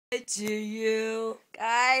To you,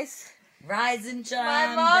 guys. Rise and shine,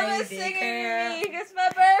 My mom baby is singing girl. to me. It's my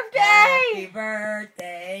birthday. Happy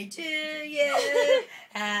birthday to you.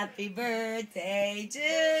 Happy birthday to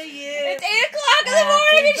you. It's 8 o'clock in the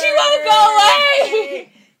morning and she won't go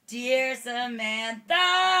away. Dear Samantha,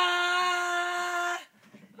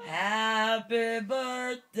 happy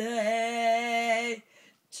birthday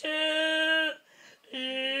to you.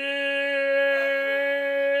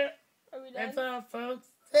 Are we done? That's all, folks.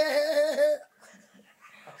 What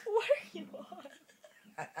are you on?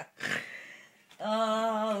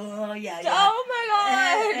 Oh, yeah. Oh my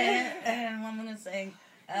God. What am I going to sing?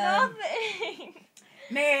 Nothing.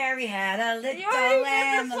 Mary had a little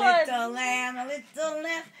lamb, a little lamb, a little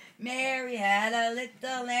lamb. Mary had a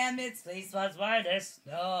little lamb, its fleece was white as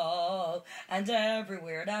snow. And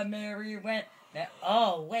everywhere that Mary went,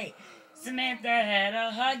 oh, wait. Samantha had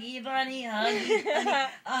a huggy bunny, a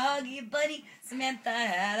huggy bunny. Samantha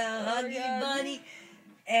had a huggy bunny.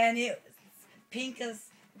 And it was pink as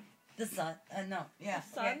the sun. No, yeah.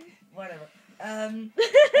 Sun? Okay, whatever.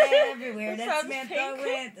 Everywhere that Samantha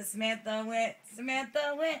went,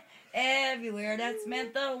 Samantha went. Everywhere that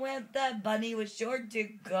Samantha went, the bunny was sure to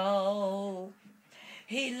go.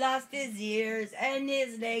 He lost his ears and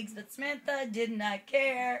his legs, but Samantha did not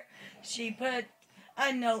care. She put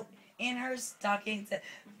a note in her stocking, said,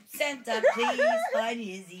 Santa, please find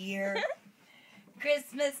his ear.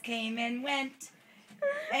 Christmas came and went,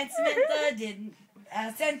 and Santa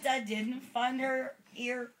didn't find her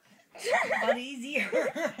ear. Buddy's ear.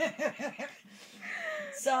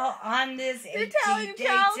 So on this 18th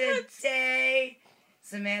day today,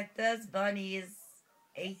 Samantha's bunny is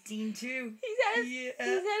 18 too. He's had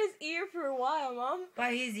his ear for a while, Mom.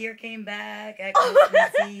 But his ear came back at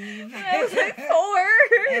Christmas Eve. I was like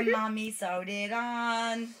 4. And Mommy sewed it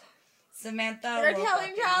on. Samantha They're woke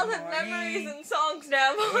telling up childhood in the memories morning. and songs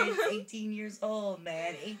now. It's 18 years old,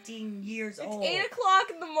 man. 18 years old. It's 8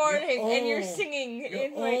 o'clock in the morning and you're old. singing You're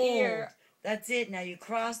in my old. ear. That's it. Now you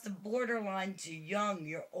crossed the borderline to young.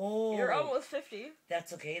 You're old. You're almost 50.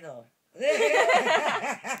 That's okay, though.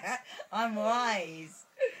 I'm wise.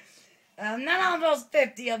 I'm not almost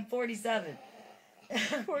 50. I'm 47.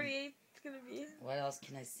 48 it's gonna be. What else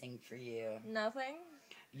can I sing for you? Nothing.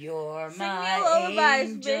 You're Sing me my lullabies, make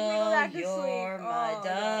me go angel. back to You're sleep. my Oh,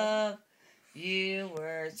 dove. You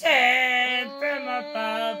were sent from up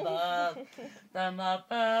above. From up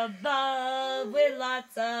above with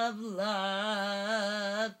lots of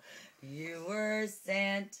love. You were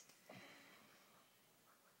sent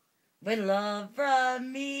with love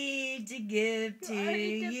from me to give to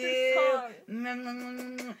you.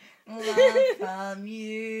 Love from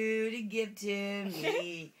you to give to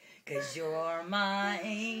me. 'Cause you're my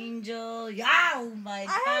angel. Oh, my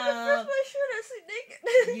I had to dove. flip my shirt. I sleep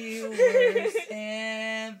naked. You were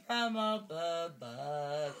sent from up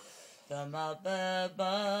above. From up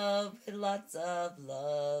above with lots of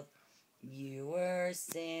love. You were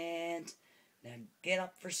sent. Now get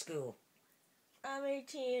up for school. I'm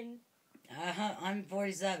 18. I'm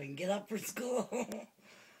 47. Get up for school.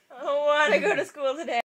 I don't want to go to school today.